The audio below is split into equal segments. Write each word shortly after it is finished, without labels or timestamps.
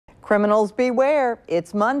Criminals beware.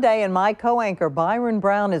 It's Monday and my co-anchor Byron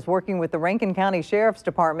Brown is working with the Rankin County Sheriff's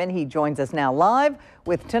Department. He joins us now live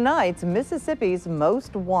with tonight's Mississippi's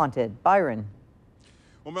Most Wanted. Byron.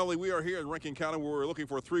 Well, Melanie, we are here in Rankin County. We're looking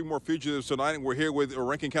for 3 more fugitives tonight, and we're here with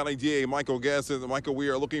Rankin County DA Michael Guest. And Michael, we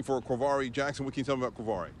are looking for Quavari Jackson. What can you tell me about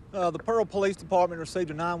Quavari? The Pearl Police Department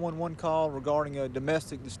received a 911 call regarding a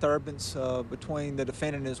domestic disturbance between the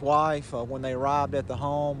defendant and his wife. When they arrived at the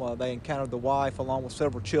home, they encountered the wife along with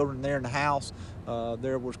several children there in the house.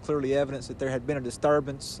 There was clearly evidence that there had been a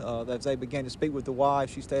disturbance. As they began to speak with the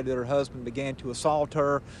wife, she stated that her husband began to assault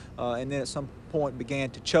her and then at some point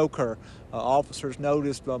began to choke her. Officers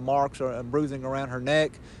noticed marks and bruising around her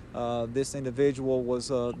neck. This individual was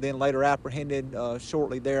then later apprehended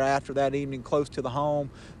shortly thereafter that evening close to the home.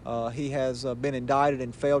 He has been indicted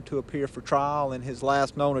and failed to appear for trial, and his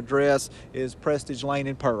last known address is Prestige Lane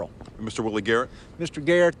in Pearl. Mr. Willie Garrett? Mr.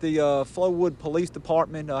 Garrett, the Flowood Police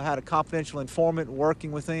Department had a confidential informant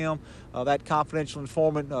working with them. That confidential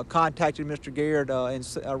informant contacted Mr. Garrett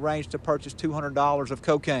and arranged to purchase $200 of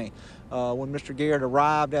cocaine. When Mr. Garrett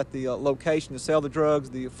arrived at the location to sell the drugs,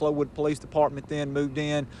 the Flowood Police Department then moved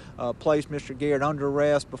in, placed Mr. Garrett under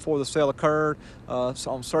arrest before the sale occurred.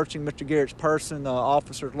 So on searching Mr. Garrett's person,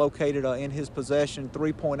 officers located in his possession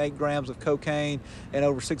 3.8 grams of cocaine and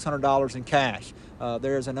over $600 in cash.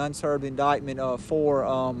 There is an unserved indictment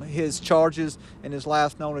for his charges, and his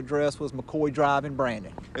last known address was McCoy Drive in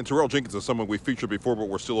Brandon. And Terrell Jenkins is someone we featured before, but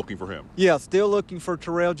we're still looking for him. Yeah, still looking for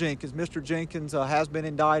Terrell Jenkins. Mr. Jenkins has been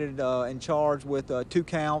indicted and charged with 2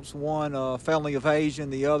 counts, one felony evasion,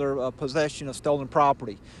 the other possession of stolen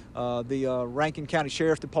property. The Rankin County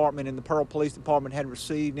Sheriff's Department and the Pearl Police Department had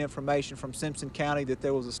received information from Simpson County that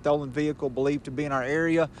there was a stolen vehicle believed to be in our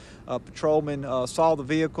area. Patrolmen saw the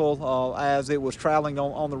vehicle as it was traveling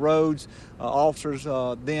on the roads. Officers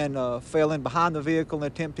then fell in behind the vehicle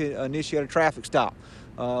and attempted to initiate a traffic stop.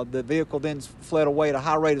 The vehicle then fled away at a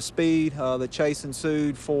high rate of speed. The chase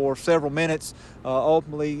ensued for several minutes.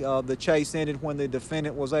 Ultimately, the chase ended when the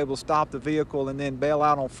defendant was able to stop the vehicle and then bail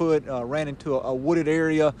out on foot, ran into a wooded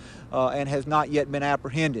area, and has not yet been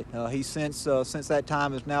apprehended. He since that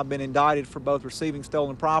time has now been indicted for both receiving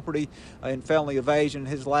stolen property and felony evasion.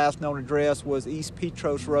 His last known address was East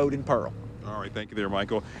Petros Road in Pearl. All right, thank you there,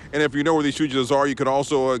 Michael. And if you know where these fugitives are, you can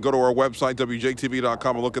also go to our website,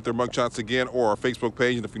 WJTV.com, and look at their mugshots again, or our Facebook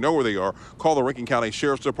page. And if you know where they are, call the Rankin County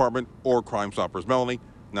Sheriff's Department or Crime Stoppers. Melanie,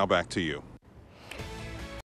 now back to you.